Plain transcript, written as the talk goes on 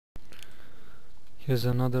Here's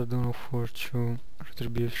another Dawn of Fortune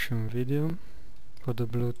Retribution video for the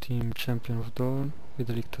blue team champion of Dorne with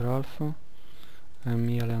the Lictor Alpha, and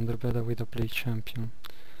me Aleander beta with a play champion.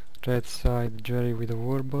 Red side Jerry with a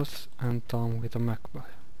Warboss and Tom with a Mekboy.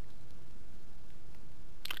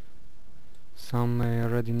 Some may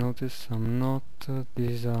already notice, some not.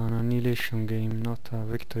 This is an Annihilation game, not a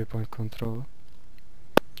victory point control.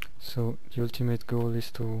 So the ultimate goal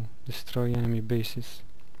is to destroy enemy bases.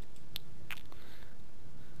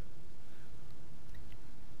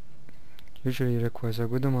 Usually requires a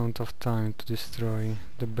good amount of time to destroy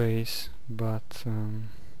the base, but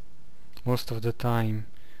most of the time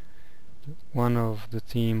one of the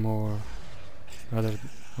team, or rather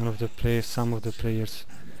one of the players, some of the players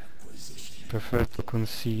prefer to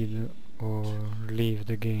concede or leave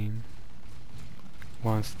the game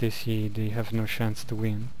once they see they have no chance to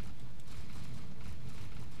win.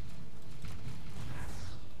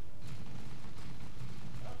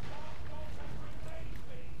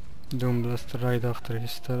 Doom Blast right after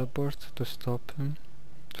his teleport to stop him,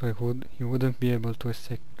 so he wouldn't be able to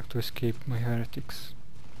escape my heretics.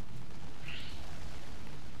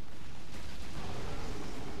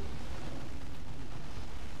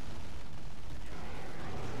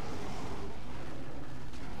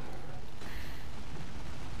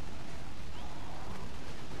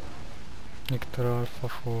 Lictor Alpha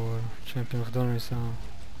for Champion of Dorne is a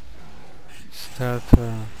stealth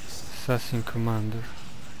assassin commander.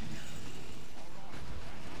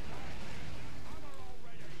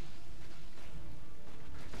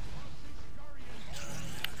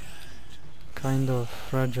 Kind of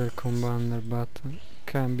fragile commander, but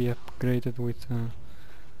can be upgraded with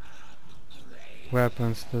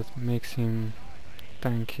weapons that makes him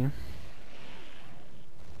tanky.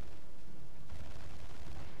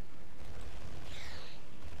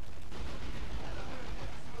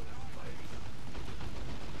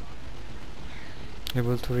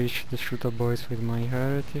 Able to reach the shooter boys with my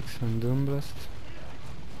heretics and Doom Blast,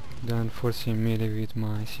 then forcing melee with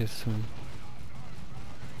my CSM.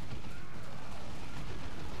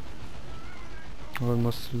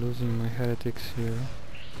 Almost losing my heretics here.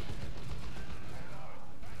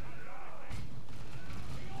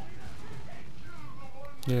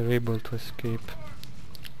 They're able to escape.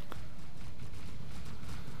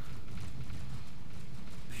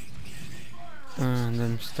 And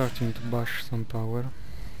I'm starting to bash some power.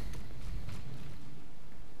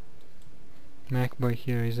 Mekboy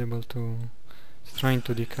here is trying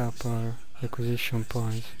to decap our acquisition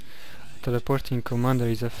points. Teleporting commander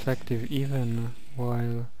is effective even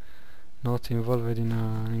while not involved in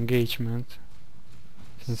an engagement,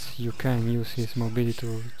 since you can use his mobility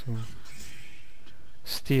to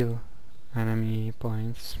steal enemy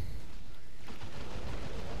points.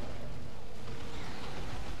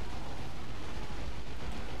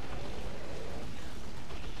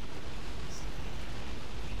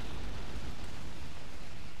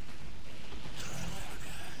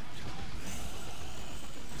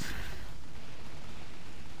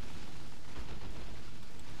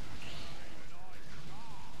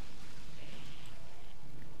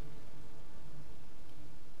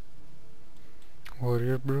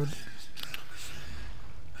 Warrior Brood.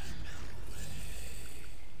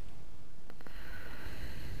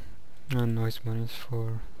 And Noise Marines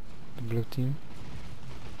for the blue team.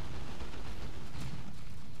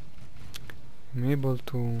 I'm able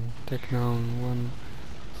to take down one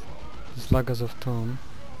Sluggers of Tom.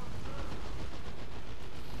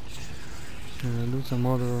 And I lose a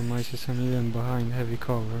model of my system even behind heavy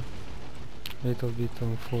cover. Little bit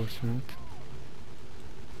unfortunate.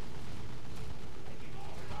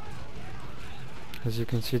 As you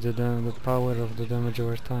can see, the power of the damage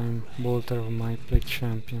over time bolter of my plate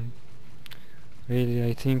champion. Really,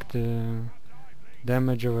 I think the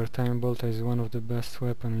damage over time bolter is one of the best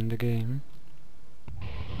weapons in the game.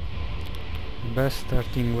 Best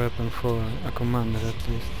starting weapon for a commander, at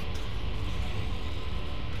least.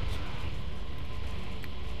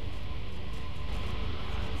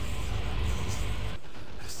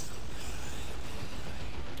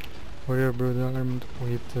 Warrior Brood armed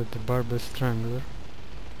with the Barber Strangler.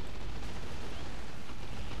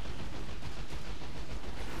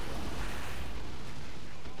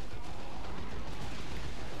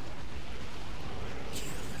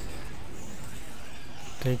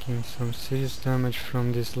 Taking some serious damage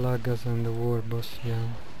from these Lagas and the Warboss, yeah.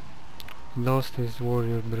 Lost his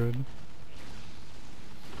Warrior Brood.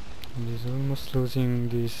 And he's almost losing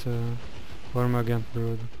this Wormagant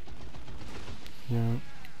Brood. Yeah.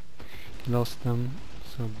 Lost them,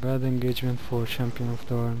 so bad engagement for Champion of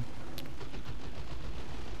Dorne.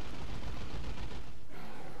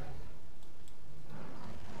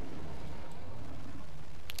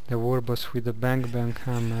 the Warboss with the Bang Bang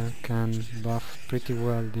Hammer can buff pretty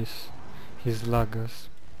well his Laggas.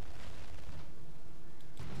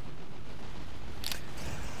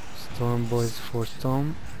 Storm Boys for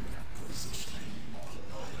Tom.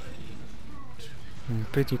 I'm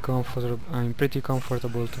pretty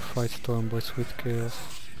comfortable to fight Storm Boys with Chaos.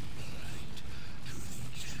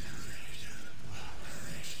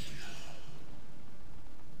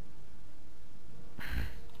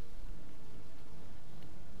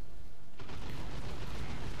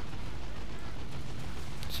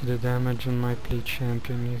 See, the damage on my play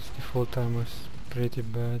champion is default armor is pretty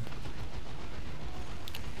bad.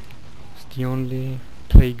 It's the only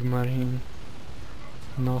Plague Marine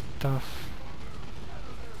not tough.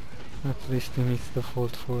 At least in its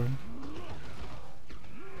default form.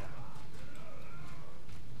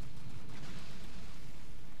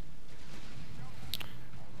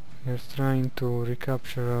 We are trying to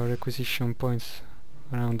recapture our acquisition points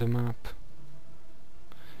around the map.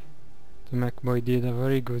 The Mekboy did a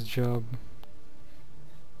very good job.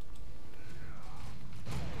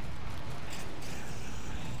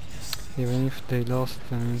 Even if they lost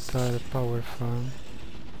an entire power farm.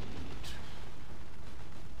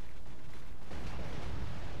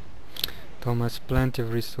 Tom has plenty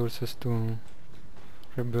of resources to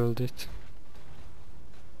rebuild it.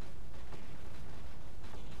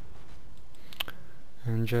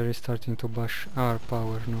 And Jerry is starting to bash our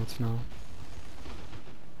power nodes now.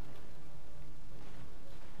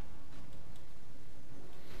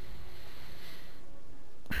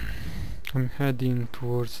 I'm heading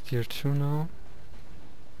towards tier 2 now.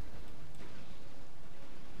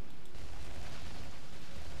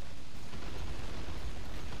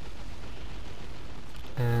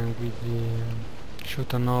 And with the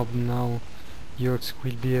shoot a knob now, Yorks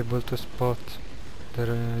will be able to spot the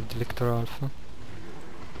Lictor Alpha.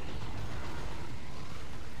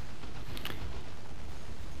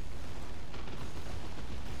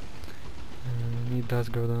 And it does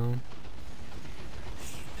go down.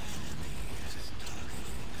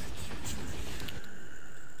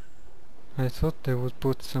 I thought they would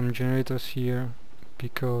put some generators here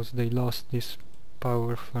because they lost this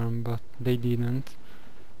power farm, but they didn't.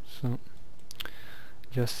 So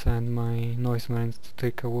just send my noise marines to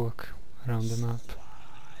take a walk around the map.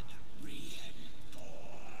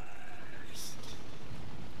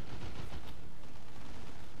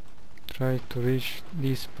 Try to reach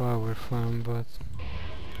this power farm, but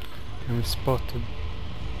I'm spotted.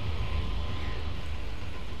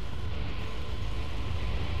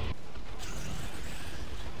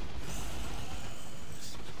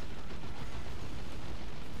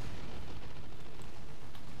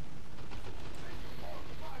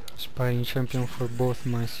 Aspiring champion for both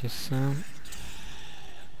my CSM.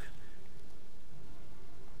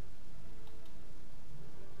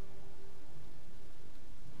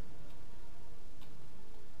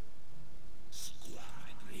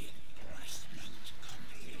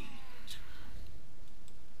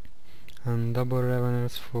 And double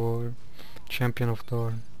revenants for champion of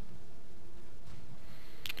Dorne.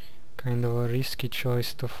 Kind of a risky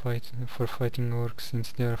choice to fight for fighting orcs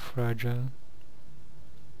since they are fragile.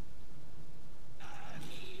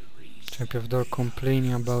 Champion of Dorne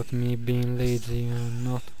complaining about me being lazy and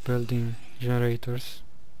not building generators.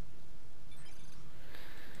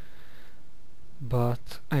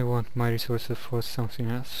 But I want my resources for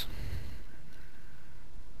something else.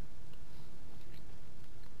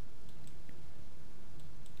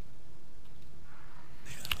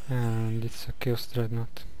 And it's a Chaos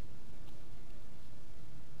Dreadnought.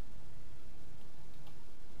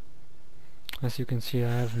 As you can see,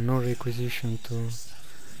 I have no requisition to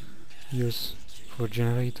use for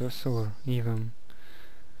generators or even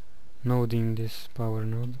noding this power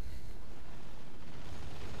node.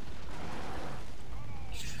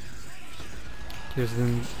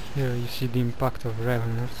 Here you see the impact of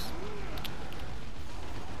Reveners,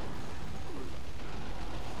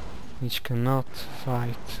 which cannot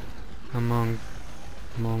fight among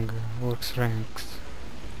orcs ranks.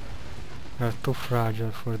 They are too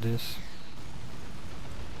fragile for this.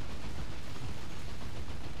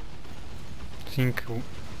 I think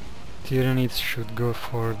Tyranids should go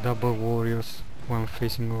for double warriors when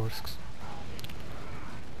facing orcs.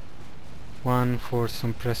 One for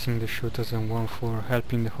suppressing the shooters and one for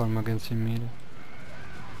helping the Horm against the melee.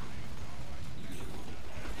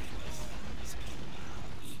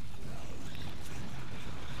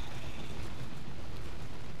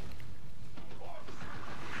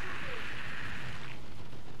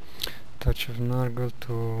 Touch of Nargle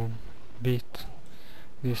to beat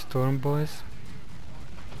these Storm Boys.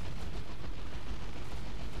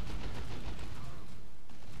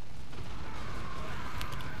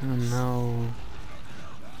 And now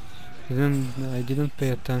I didn't pay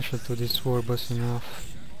attention to this Warboss enough.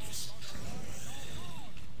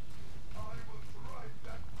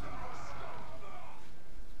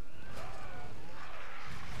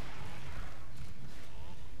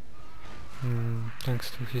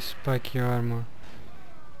 Thanks to his spiky armor,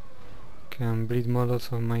 can bleed models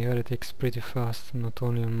of my heretics pretty fast, not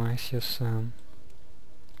only on Mysius.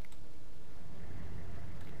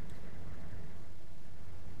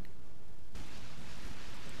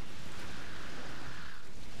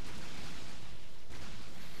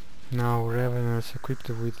 Now Revenants equipped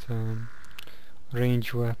with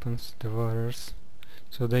range weapons, Devourers,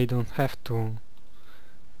 so they don't have to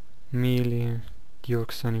melee the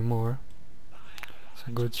orcs anymore. It's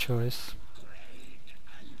a good choice.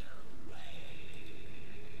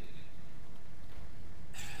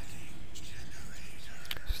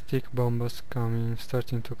 Stick bombers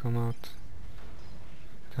starting to come out.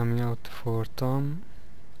 Coming out for Tom.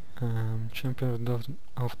 Champion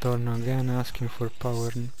of Dorne again, asking for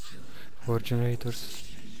power for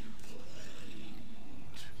generators.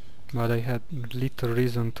 But I had little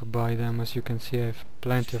reason to buy them. As you can see, I have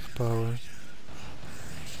plenty of power.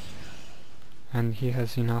 And he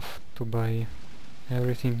has enough to buy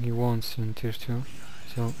everything he wants in tier 2.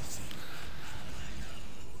 So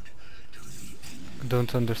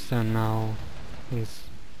don't understand now his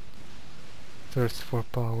thirst for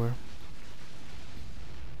power.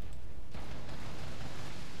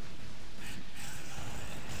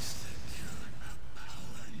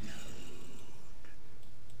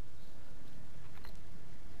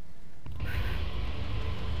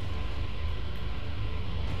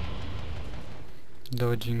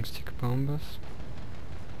 Dodging stick bombas.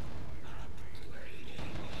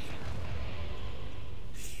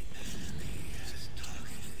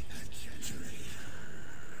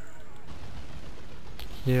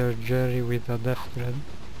 Here Jerry with a death thread.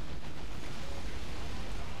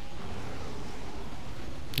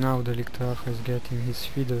 Now the Lictor is getting his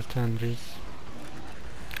feeder tendrils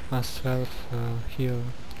as self-heal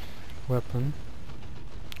weapon,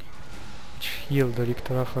 which heal the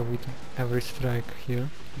Lictor with every strike here,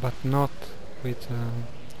 but not with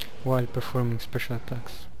while performing special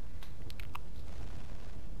attacks.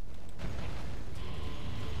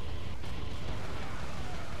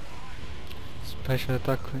 Special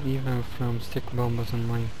attack even from stick bombers on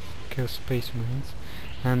my Chaos Space Marines,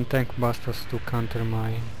 and tank busters to counter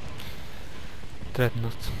my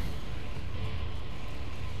Dreadnought.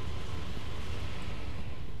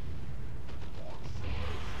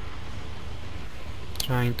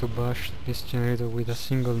 Trying to bash this generator with a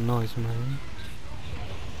single noise marine.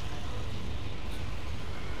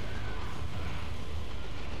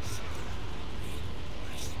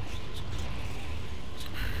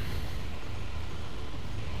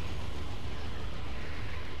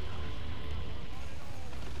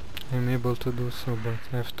 I'm able to do so, but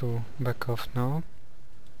I have to back off now.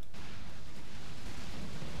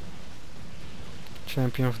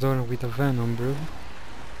 Champion of Dorne with a Venom Brew.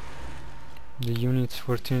 The unit's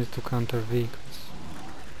fortunate to counter vehicles.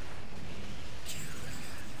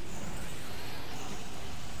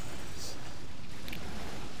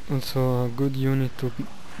 Also a good unit to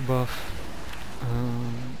buff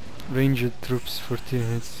ranged troops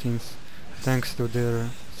fortunate, since thanks to their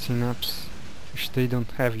synapse, which they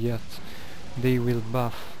don't have yet, they will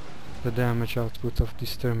buff the damage output of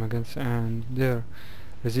these termagants and their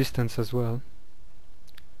resistance as well.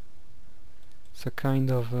 It's a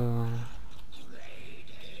kind of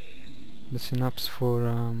the synapse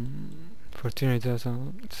for Fortunate it's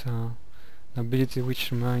an ability which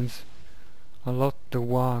reminds a lot the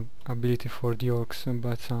WAG ability for the orcs,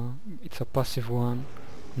 but it's a passive one,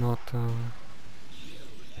 not an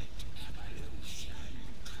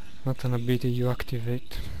ability you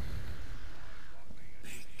activate.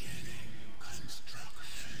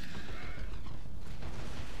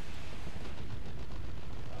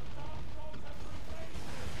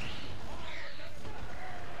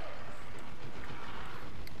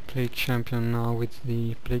 Plague Champion now with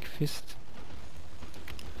the Plague Fist.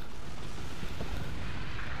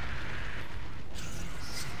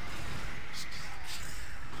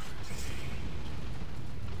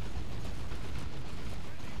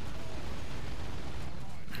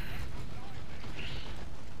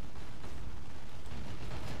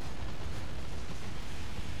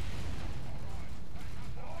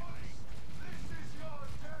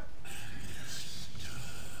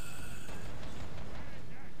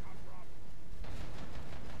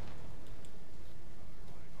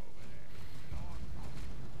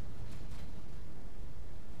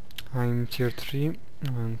 I'm tier 3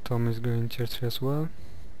 and Tom is going tier 3 as well.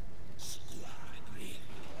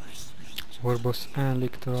 Warboss and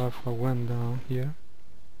Lictor Alpha went down here.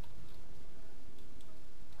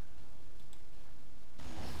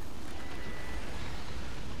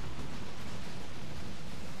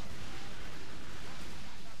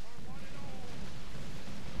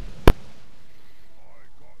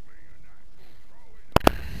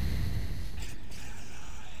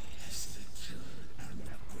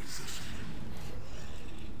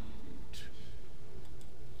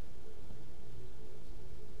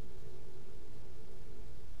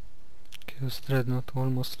 Chaos Dreadnought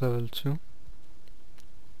almost level 2.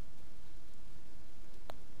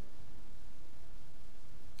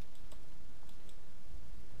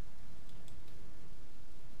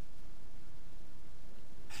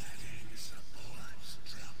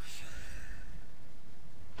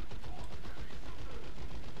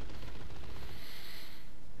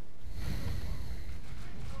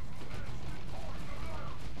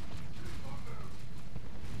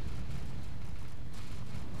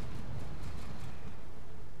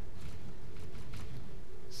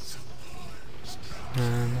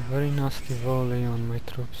 And a very nasty volley on my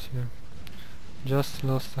troops here. Just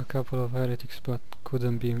lost a couple of heretics, but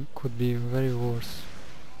could be very worse.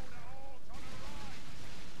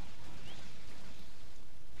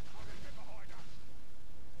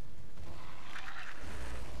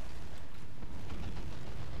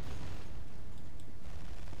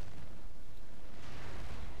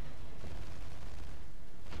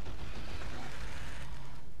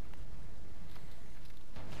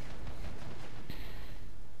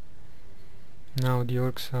 Now the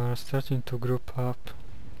orcs are starting to group up.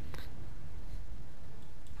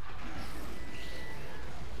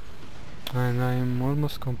 And I am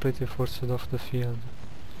almost completely forced off the field,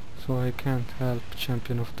 so I can't help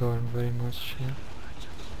Champion of Dorne very much here.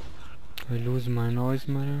 I lose my noise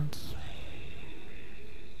marines.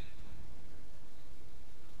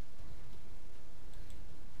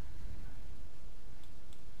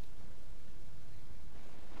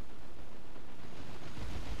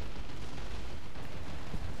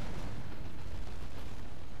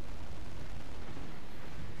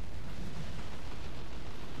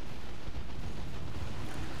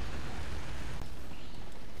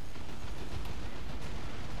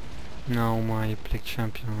 Now my Plague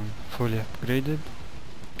Champion fully upgraded.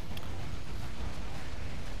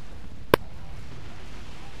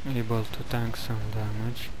 Able to tank some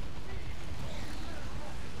damage.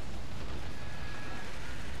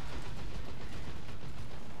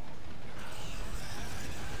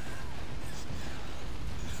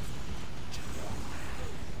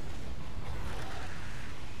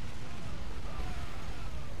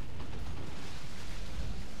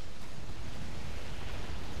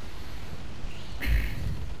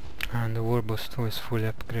 And the Warboss too is fully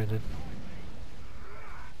upgraded.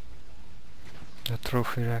 The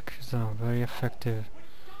trophy rack is a very effective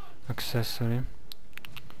accessory,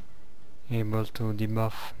 able to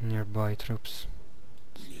debuff nearby troops.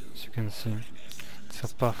 As you can see, it's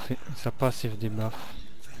a passive debuff,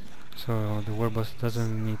 so the Warboss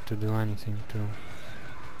doesn't need to do anything to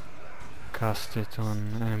cast it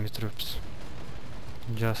on enemy troops.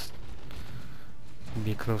 Just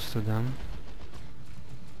be close to them.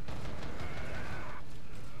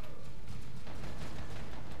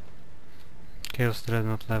 Chaos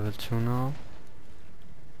Dreadnought level 2 now.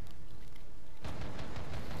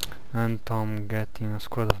 And Tom getting a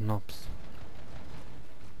squad of knobs.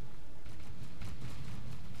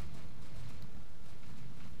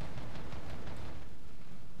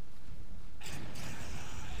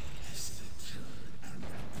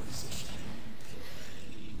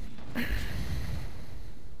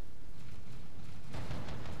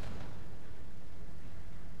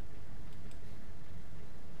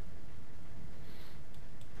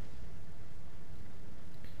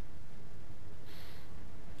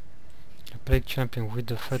 Plague Champion with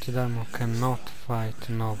the Fetid Armor cannot fight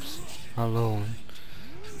knobs alone,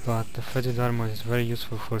 but the Fetid Armor is very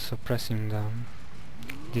useful for suppressing them.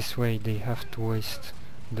 This way they have to waste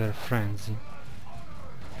their Frenzy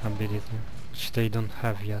ability, which they don't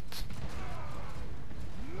have yet.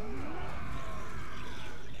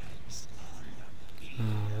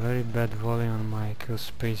 Very bad volley on my Kill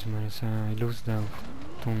Space Marines, and I lose them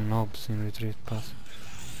to knobs in retreat pass.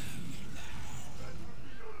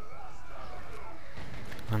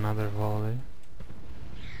 Another volley.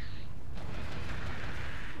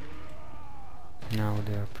 Now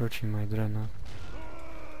they are approaching my Dreadnought.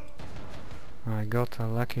 I got a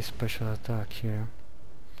lucky special attack here,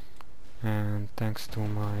 and thanks to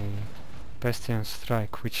my Pestian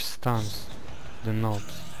Strike, which stuns the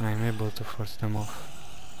knobs, I am able to force them off.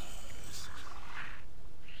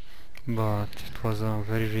 but it was a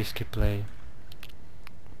very risky play.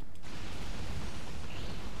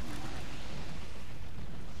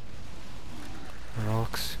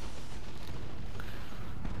 Rocks.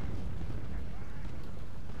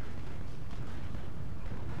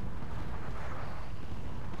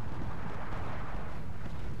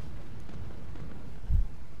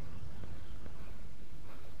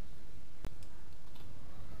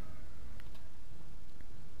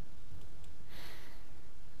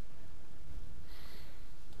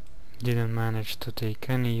 Didn't manage to take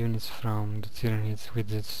any units from the Tyranids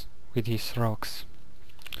with his rocks.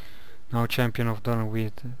 Now champion of Dorne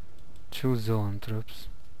with 2 zone troops.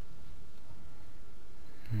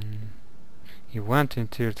 He went in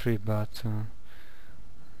tier 3, but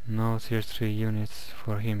no tier 3 units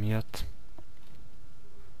for him yet.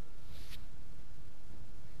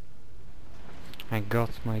 I got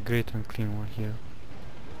my great and clean one here.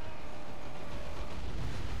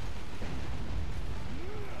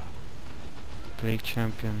 Plague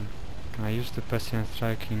champion. I used the Pestilent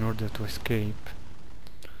Strike in order to escape.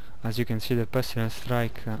 As you can see, the Pestilent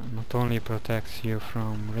Strike not only protects you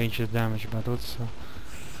from ranged damage but also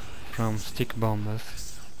from stick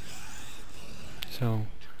bombers. So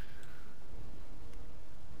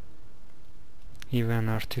even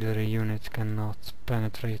artillery units cannot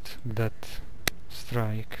penetrate that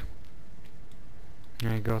strike.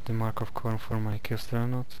 I got the Mark of Corn for my Chaos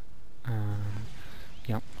Dreadnought, and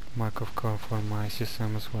yeah, Mark of Corn for my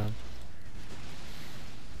CSM as well.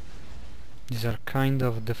 These are kind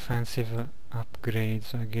of defensive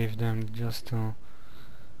upgrades. I gave them just to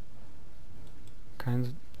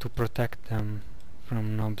protect them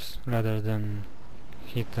from nobs rather than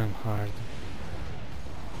hit them hard.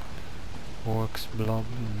 Orcs blob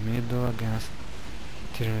in middle against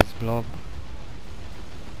Tyranids blob,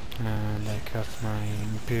 and I cut my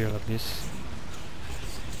Imperial Abyss.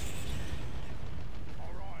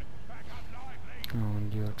 On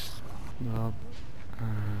the Orcs blob,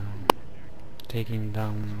 taking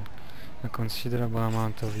down a considerable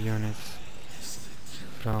amount of units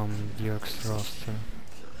from the Orcs roster.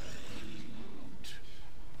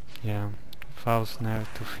 Yeah, Faustner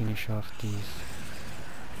to finish off these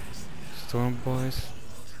Storm Boys,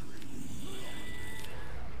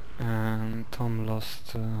 and Tom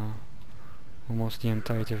lost almost the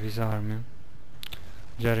entirety of his army.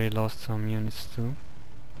 Jerry lost some units too.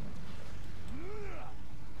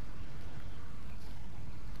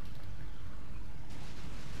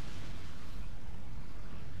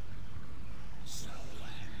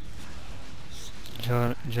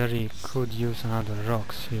 Jerry could use another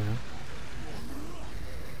rocks here.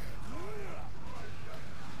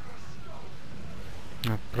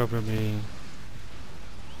 Probably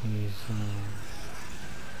is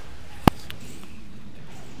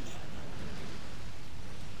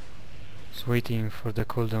waiting for the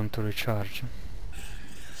cooldown to recharge.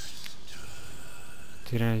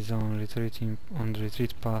 Tyranid is on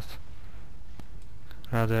retreat path,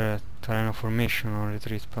 rather a Tyranno formation on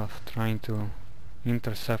retreat path, trying to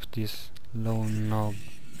intercept this lone knob,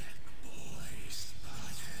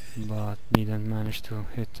 but didn't manage to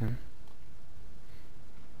hit him.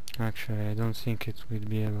 Actually, I don't think it will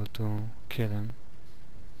be able to kill him.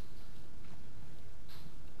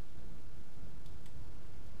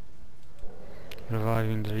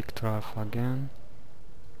 Reviving the Lictor Alpha again.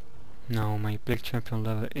 Now my Plague Champion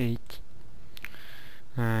level 8,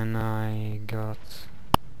 and I got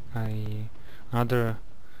another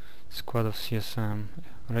squad of CSM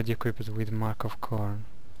already equipped with Mark of Corn.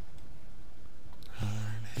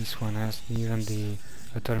 This one has even the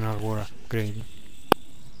Eternal War upgrade.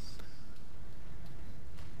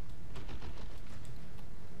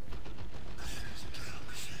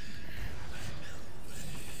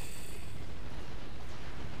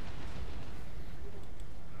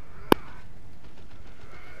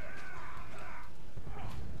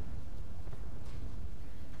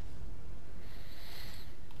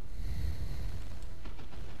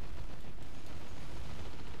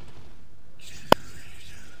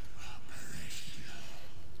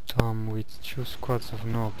 Tom with 2 squads of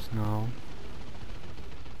nobs now.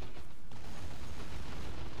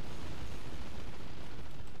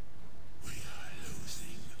 We are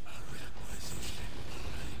losing a requisition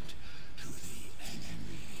point to the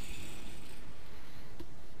enemy.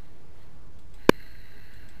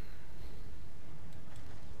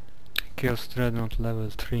 Chaos Dreadnought level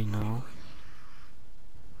 3 now.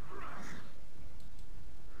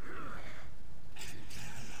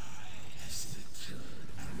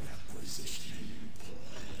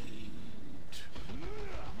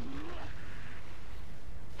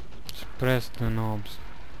 Press the knobs.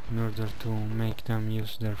 in order to make them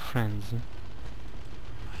use their friends,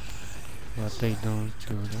 but they don't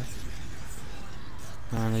do that.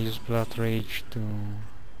 And I use Blood Rage to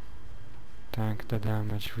tank the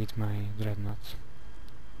damage with my Dreadnought.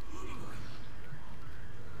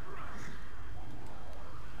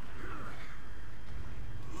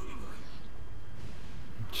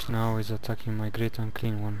 Which now is attacking my Great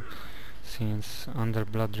Unclean One, since under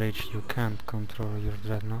Blood Rage you can't control your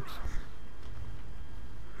Dreadnought.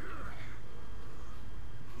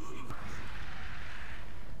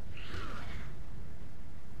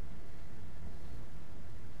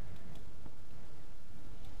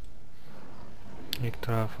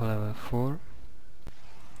 Lictor Alpha level 4.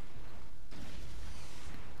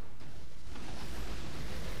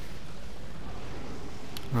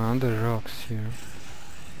 Other rocks here.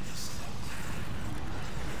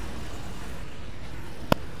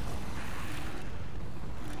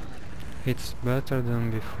 It's better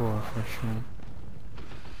than before for sure,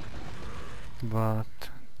 but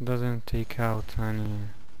doesn't take out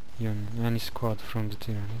any squad from the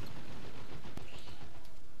Tyranid.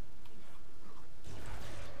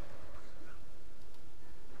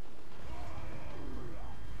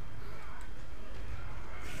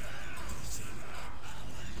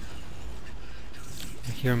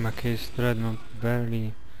 Here Chaos Dreadnought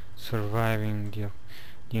barely surviving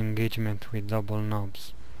the engagement with double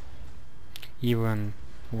knobs, even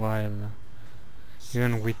with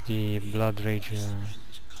the Blood Rage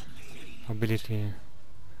ability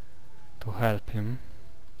to help him.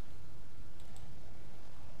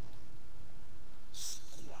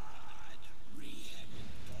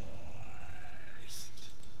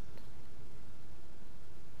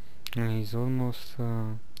 And he's almost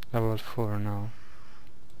level 4 now.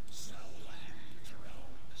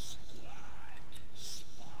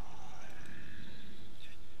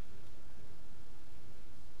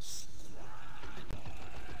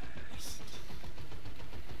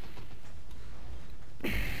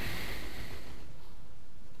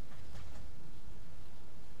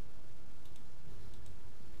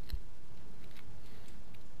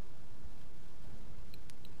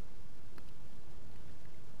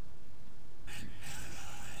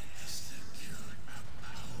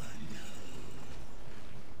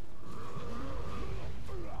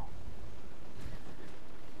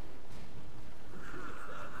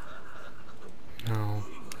 Now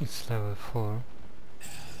it's level 4.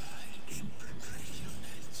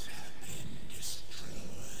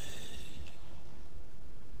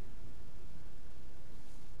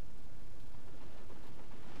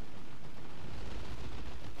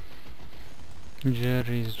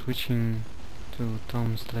 Jerry is switching to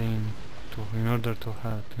Tom's lane in order to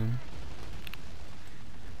help him,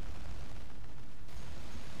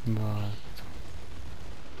 but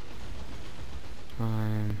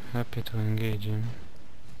I'm happy to engage him.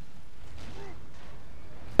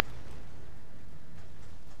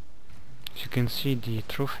 As you can see, the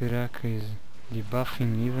trophy rack is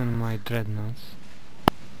debuffing even my Dreadnoughts.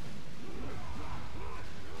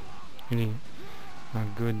 Really a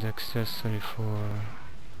good accessory for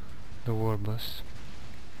the Warboss.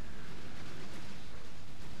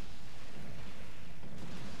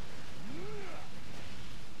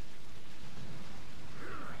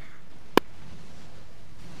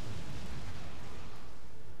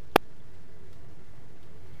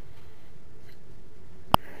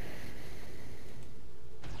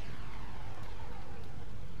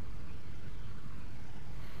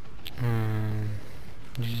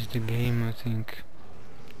 This is the game, I think.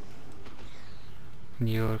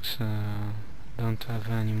 The orcs don't have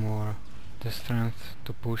any more the strength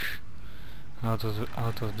to push out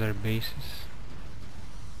of their bases.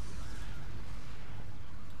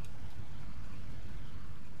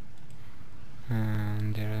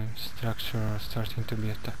 And their structure are starting to be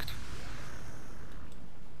attacked.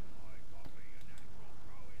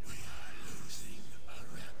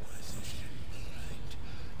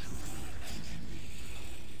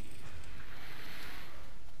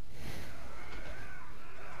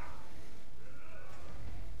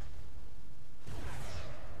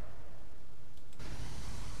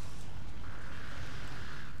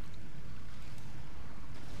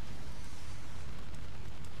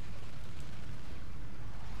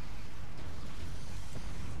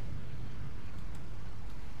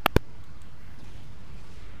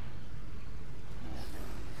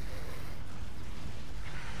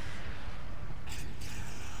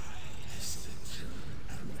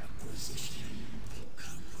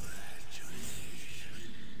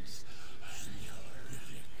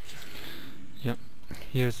 Yep,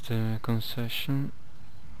 here's the concession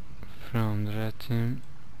from the red team.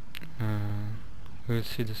 We'll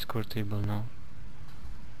see the score table now.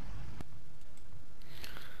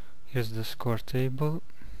 Here's the score table.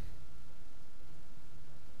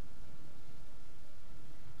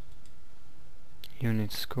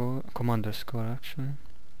 Unit score, commander score actually.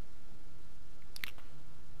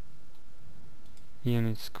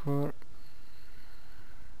 Unit score,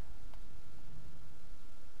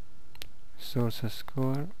 sources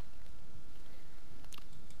score,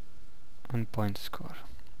 and point score.